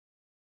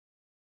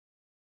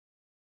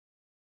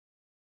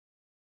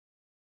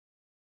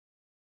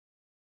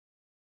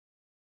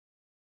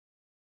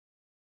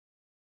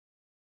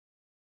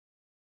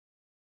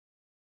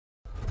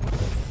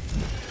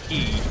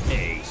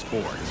EA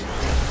Sports.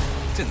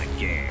 It's in the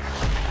game.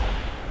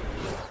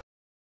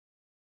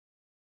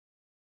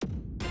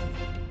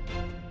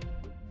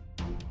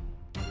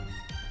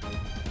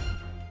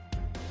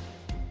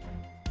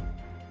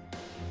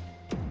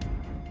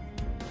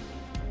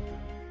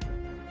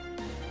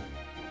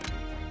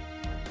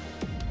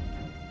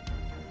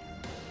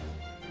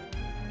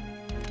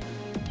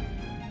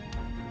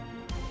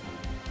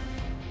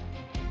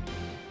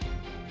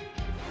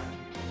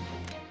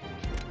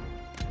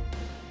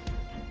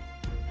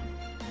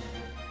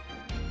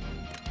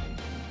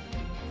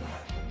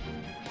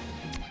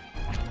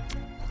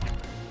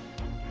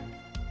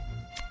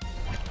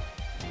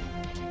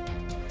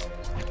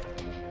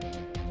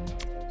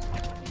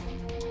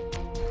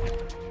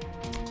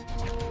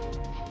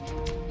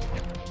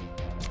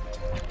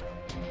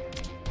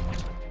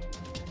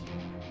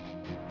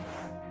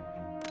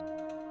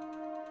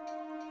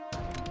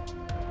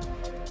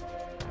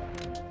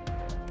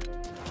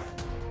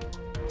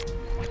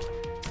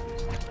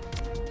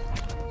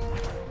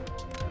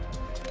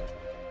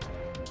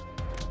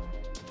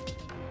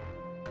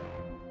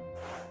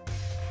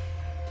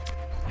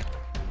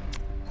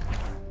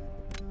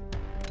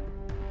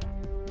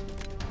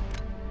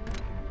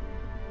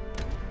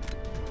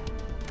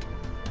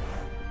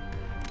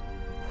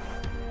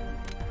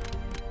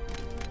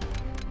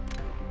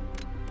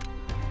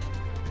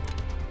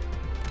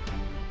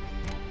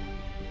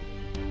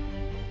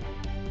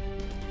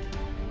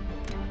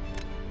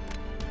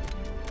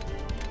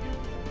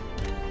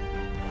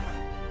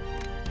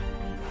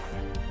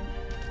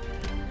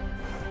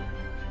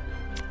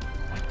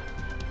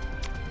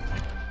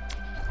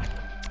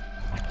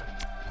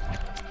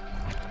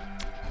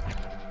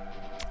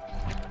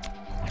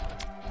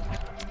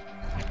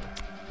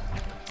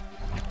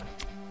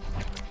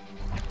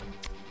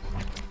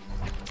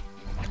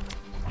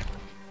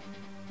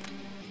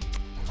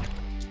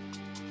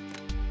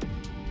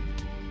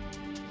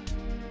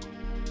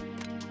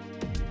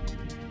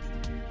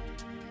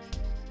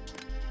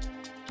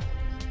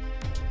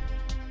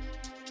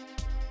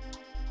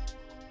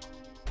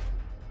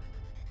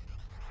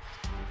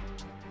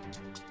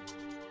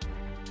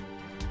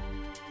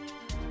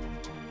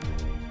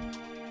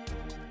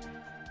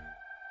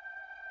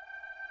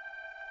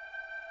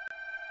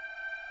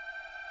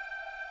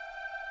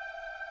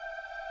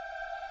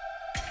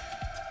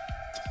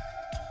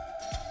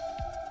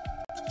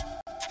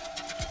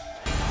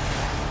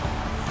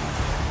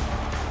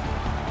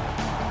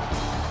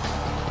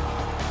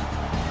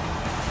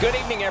 Good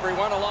evening,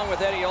 everyone. Along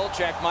with Eddie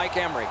Olczyk, Mike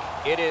Emrick.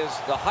 It is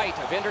the height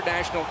of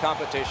international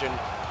competition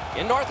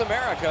in North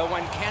America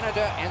when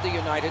Canada and the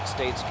United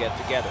States get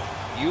together.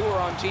 You were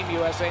on Team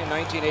USA in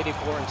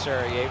 1984 in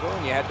Sarajevo,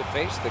 and you had to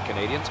face the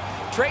Canadians.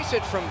 Trace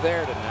it from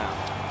there to now.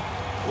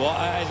 Well,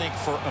 I think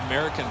for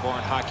American-born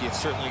hockey, it's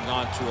certainly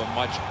gone to a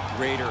much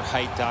greater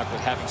height, Doc,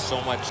 with having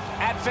so much.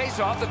 At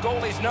face-off, the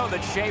goalies know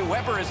that Shea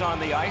Weber is on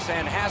the ice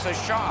and has a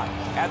shot.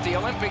 At the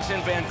Olympics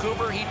in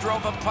Vancouver, he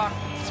drove a puck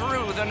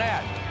through the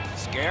net.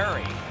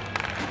 Scary.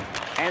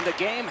 And the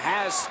game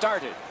has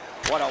started.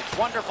 What a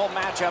wonderful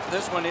matchup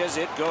this one is.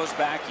 It goes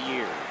back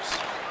years.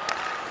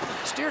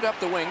 Steered up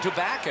the wing to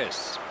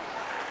Backus.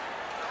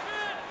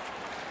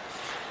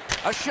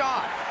 A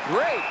shot.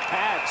 Great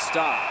pad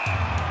stop.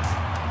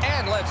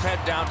 And let's head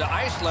down to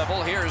ice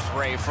level. Here's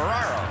Ray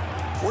Ferraro.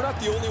 We're not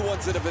the only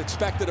ones that have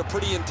expected a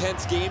pretty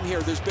intense game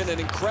here. There's been an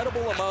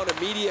incredible amount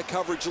of media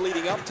coverage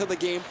leading up to the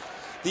game.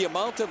 The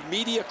amount of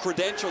media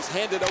credentials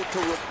handed out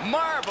to...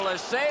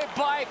 Marvelous save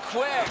by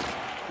Quick.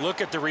 Look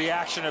at the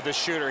reaction of the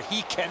shooter.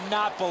 He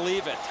cannot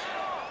believe it.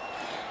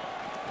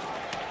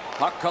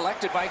 Puck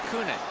collected by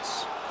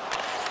Kunitz.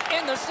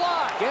 In the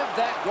slot. Give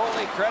that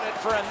goalie credit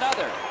for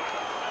another.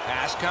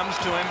 Pass comes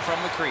to him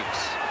from the crease.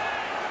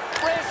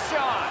 Wrist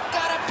shot.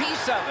 Got a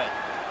piece of it.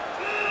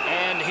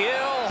 And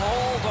he'll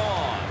hold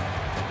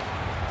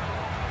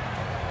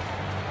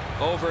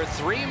on. Over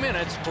 3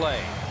 minutes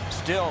played.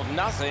 Still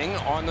nothing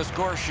on the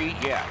score sheet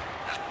yet.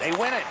 They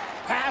win it.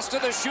 Pass to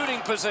the shooting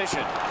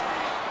position.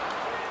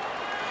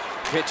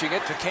 Pitching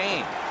it to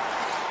Kane.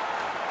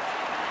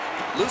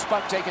 Loose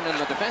puck taken in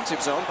the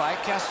defensive zone by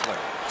Kessler.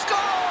 Score!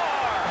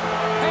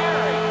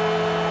 Perry!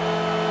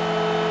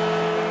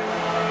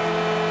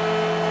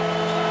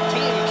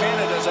 Team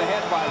Canada's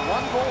ahead by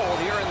 1 goal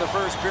here in the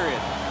first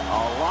period.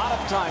 A lot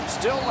of time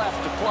still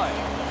left to play,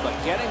 but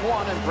getting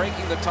one and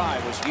breaking the tie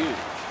was huge.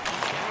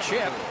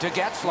 Chip to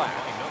Getzlaf.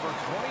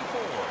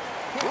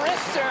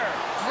 Rister,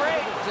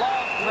 great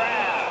glove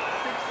grab.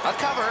 A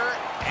cover,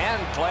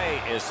 and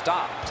play is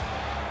stopped.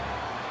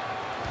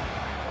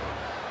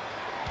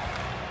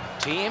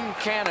 Team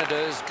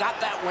Canada's got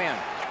that win.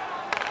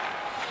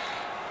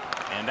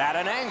 And at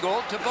an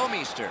angle to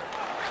Bouwmeester.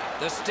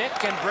 The stick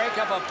can break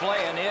up a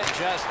play, and it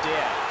just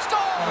did. Score!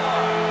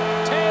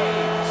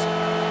 Taves!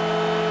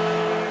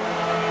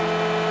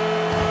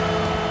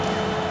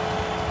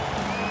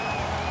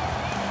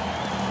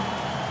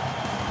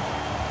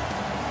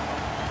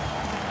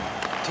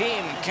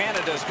 Team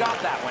Canada's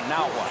got that one.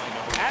 Now what?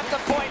 At the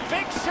point,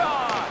 big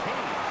shot!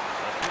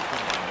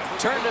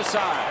 Turned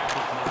aside.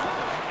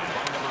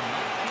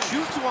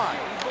 shoots one.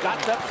 Got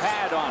the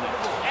pad on it.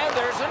 And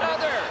there's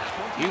another.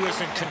 He was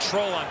in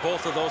control on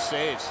both of those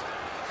saves.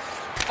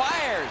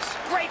 Fires.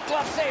 Great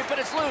glove save, but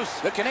it's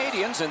loose. The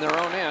Canadians in their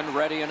own end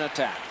ready in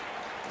attack.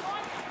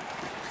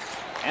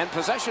 And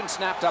possession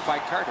snapped up by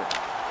Carter.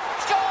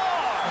 Score!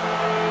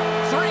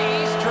 3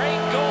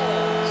 straight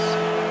goals.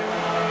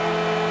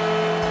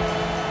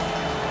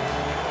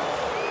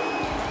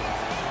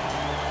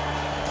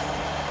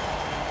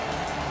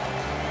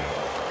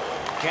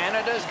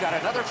 Canada's got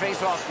another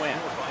face-off win.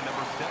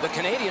 The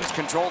Canadians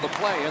control the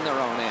play in their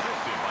own end.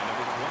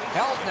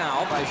 Held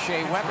now by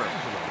Shea Weber.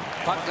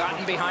 Puck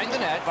gotten behind the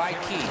net by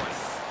Keith.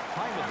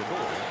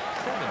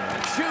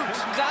 Shoots,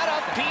 got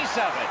a piece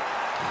of it.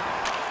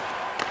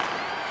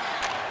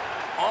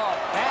 Oh,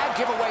 bad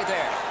giveaway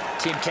there.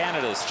 Team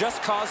Canada's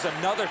just caused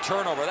another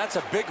turnover. That's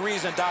a big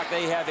reason, Doc,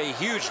 they have a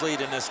huge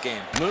lead in this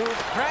game. Move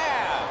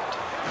grab.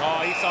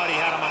 Oh, he thought he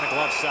had him on the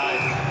glove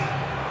side.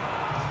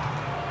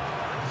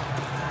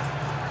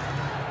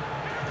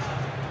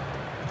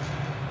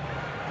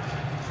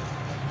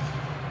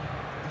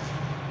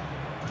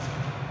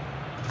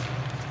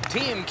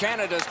 Team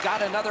Canada's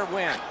got another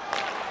win.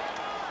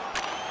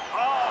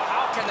 Oh,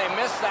 how can they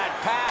miss that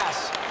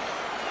pass?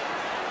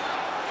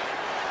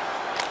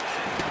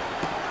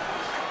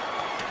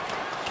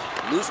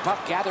 Loose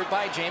puck gathered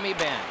by Jamie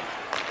Benn.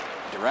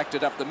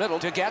 Directed up the middle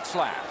to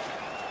Getzlaf.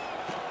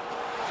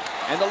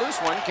 And the loose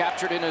one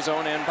captured in his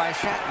own end by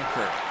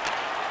Shattenkirk.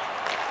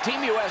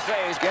 Team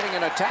USA is getting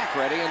an attack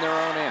ready in their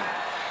own end.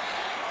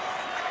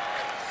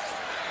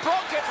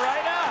 Broke it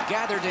right up.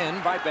 Gathered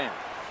in by Benn.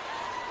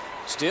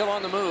 Still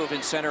on the move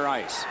in center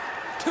ice.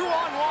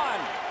 2-on-1.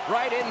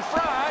 Right in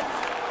front.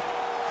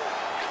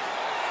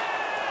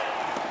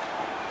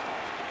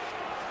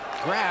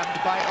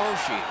 Grabbed by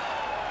Oshie.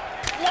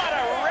 What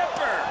a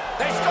ripper!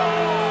 They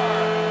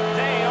score!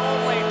 They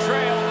only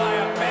trail by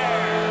a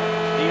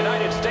pair. The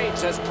United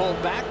States has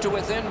pulled back to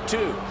within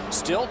 2.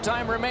 Still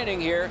time remaining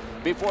here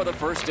before the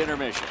first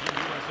intermission.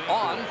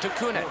 On to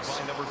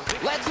Kunitz.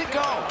 Lets it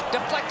go.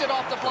 Deflected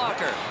off the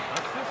blocker.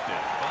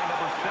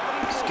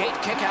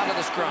 Skate kick out of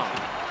the scrum.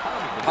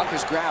 Puck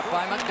is grabbed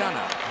by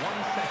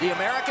McDonough. The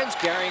Americans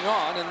carrying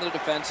on in the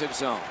defensive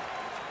zone.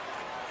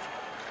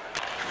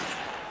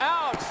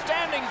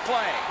 Outstanding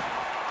play.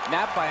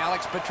 Napped by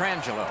Alex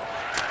Pietrangelo.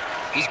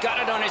 He's got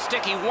it on his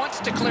stick. He wants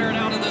to clear it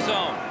out of the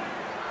zone.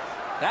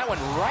 That one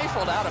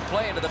rifled out of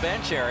play into the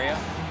bench area.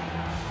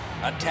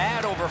 A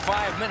tad over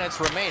 5 minutes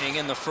remaining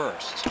in the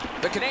first.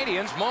 The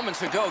Canadians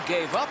moments ago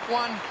gave up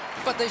one,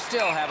 but they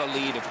still have a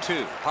lead of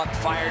 2. Puck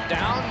fired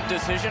down.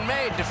 Decision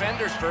made.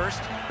 Defenders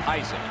first.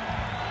 Isaac.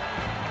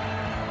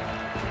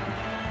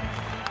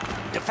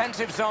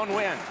 Defensive zone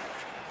win.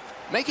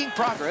 Making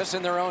progress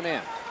in their own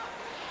end.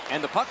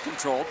 And the puck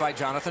controlled by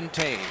Jonathan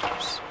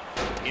Toews.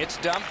 It's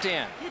dumped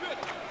in.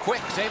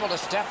 Quick's able to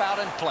step out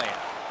and play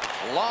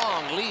it.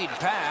 Long lead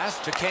pass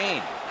to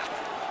Kane.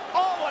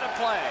 Oh, what a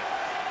play.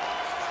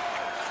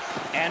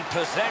 And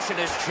possession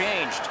has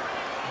changed.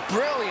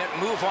 Brilliant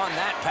move on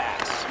that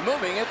pass.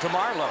 Moving it to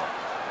Marleau.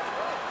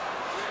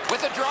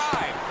 With a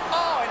drive.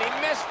 Oh, and he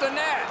missed the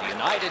net. The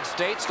United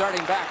States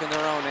starting back in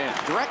their own end.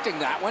 Directing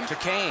that one to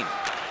Kane.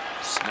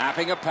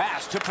 Snapping a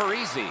pass to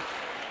Parise.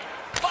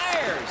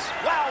 Fires!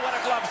 Wow, what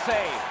a glove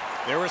save.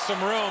 There was some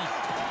room.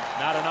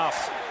 Not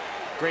enough.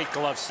 Great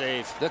glove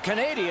save. The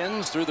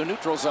Canadians through the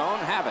neutral zone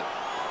have it.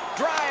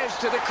 Drives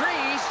to the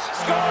crease.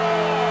 Score!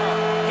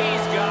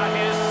 He's got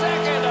his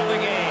second of the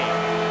game.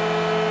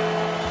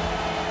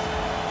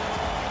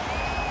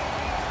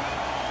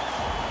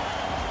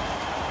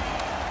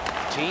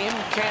 Team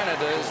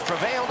Canada's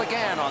prevailed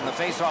again on the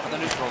face-off of the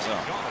neutral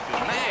zone.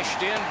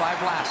 Mashed in by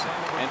Vlasic.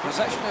 And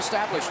possession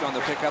established on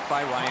the pickup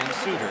by Ryan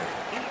Suter.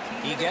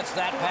 He gets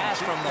that pass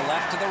from the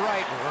left to the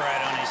right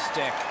on his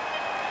stick.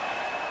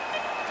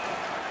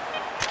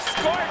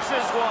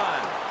 Scorches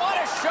one. What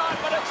a shot,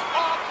 but it's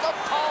off the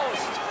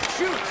post.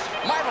 Shoots.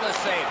 Marvelous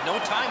save.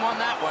 No time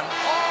on that one.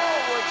 Oh,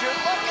 would you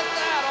look at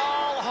that?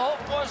 All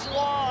hope was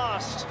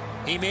lost.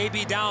 He may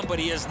be down, but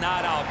he is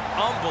not out.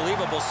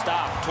 Unbelievable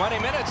stop. 20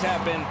 minutes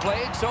have been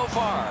played so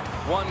far.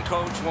 One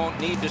coach won't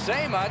need to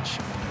say much.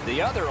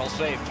 The other will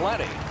say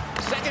plenty.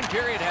 Second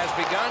period has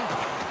begun.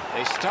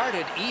 They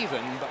started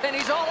even, and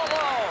he's all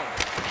alone.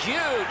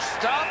 Huge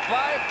stop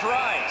by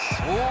Price.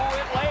 Ooh,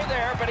 it lay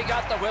there, but he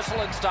got the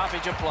whistle and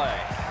stoppage of play.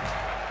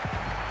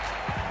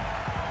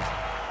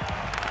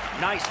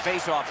 Nice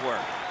face-off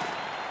work.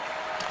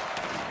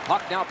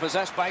 Puck now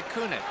possessed by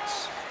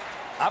Kunitz.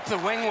 Up the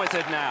wing with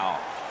it now.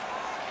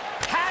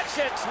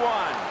 Hatchets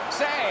one.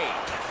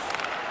 Saved.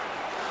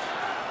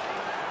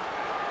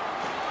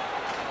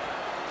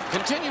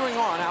 Continuing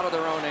on out of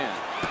their own end.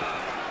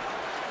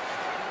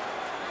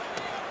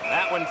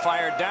 That one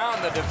fired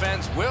down. The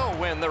defense will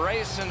win the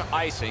race, and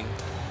icing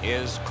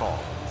is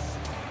called.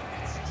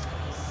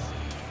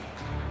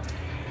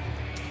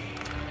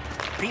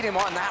 Beat him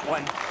on that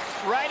one.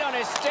 Right on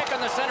his stick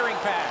on the centering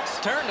pass.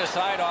 Turned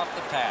aside off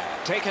the pad.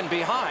 Taken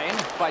behind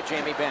by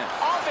Jamie Benn.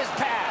 Off his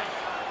pad.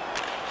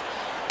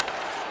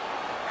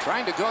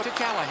 Trying to go to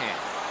Callahan.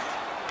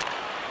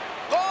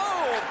 Oh!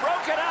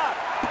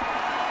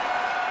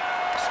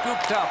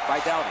 scooped up by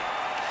Doughty.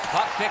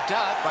 Puck picked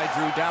up by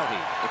Drew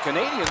Doughty. The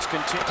Canadians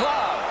continue.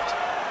 Gloved.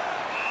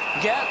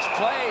 Gets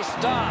play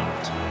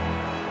stopped.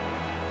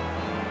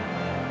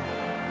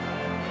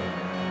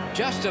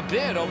 Just a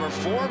bit over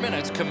 4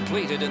 minutes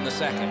completed in the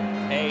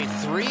second. A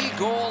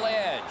 3-goal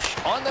edge.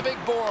 On the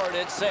big board,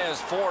 it says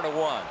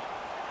 4-1.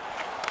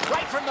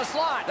 Right from the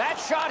slot. That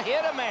shot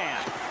hit a man.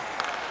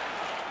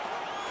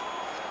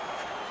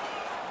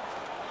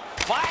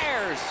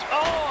 Fires.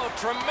 Oh,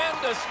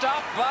 tremendous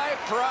stop by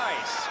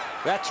Price.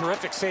 That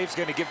terrific save's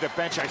going to give the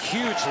bench a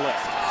huge lift.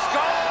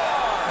 Score!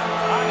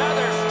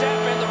 Another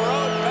step in the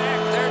road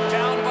back. They're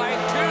down by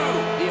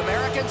 2. The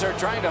Americans are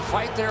trying to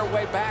fight their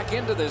way back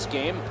into this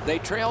game. They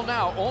trail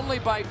now only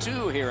by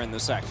 2 here in the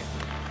second.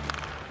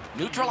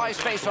 Neutralized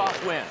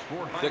face-off win.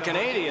 The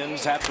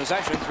Canadians have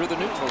possession through the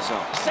neutral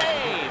zone.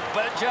 Save,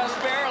 but just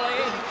barely.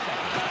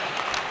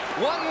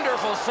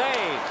 Wonderful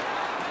save.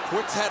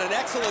 Quick's had an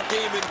excellent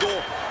game in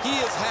goal. He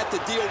has had to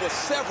deal with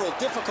several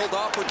difficult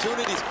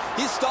opportunities.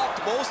 He's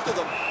stopped most of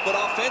them, but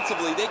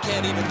offensively, they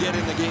can't even get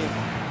in the game.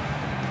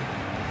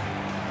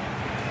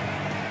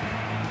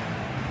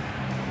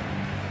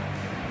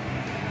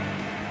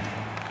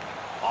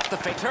 Off the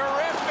fake.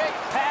 Terrific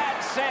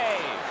pad save.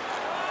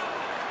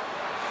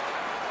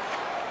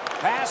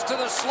 Pass to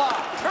the slot.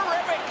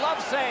 Terrific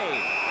glove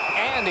save.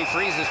 And he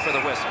freezes for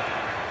the whistle.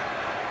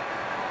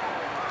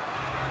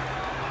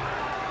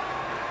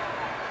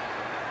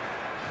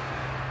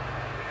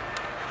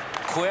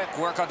 Quick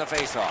work on the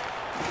faceoff.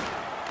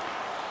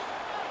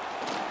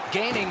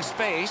 Gaining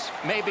space,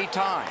 maybe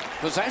time.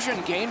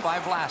 Possession gained by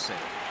Vlasic.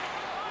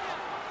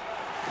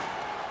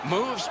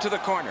 Moves to the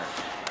corner.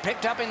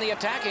 Picked up in the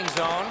attacking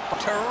zone.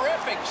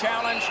 Terrific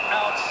challenge,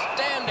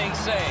 outstanding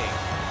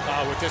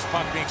save. With this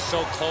puck being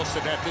so close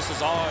to net, this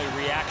is all a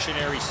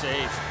reactionary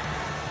save.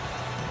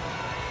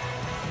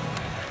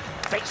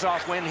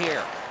 Face-off win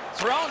here.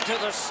 Thrown to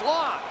the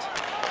slot.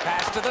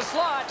 Pass to the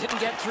slot, didn't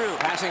get through.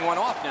 Passing one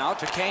off now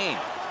to Kane.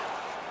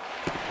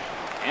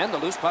 And the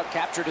loose puck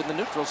captured in the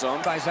neutral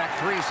zone by Zach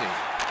Parise.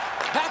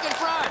 Back in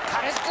front,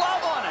 got his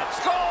glove on it,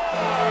 score!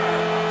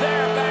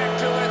 They're back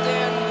to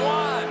within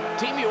 1.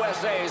 Team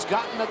USA's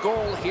gotten a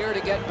goal here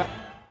to get back.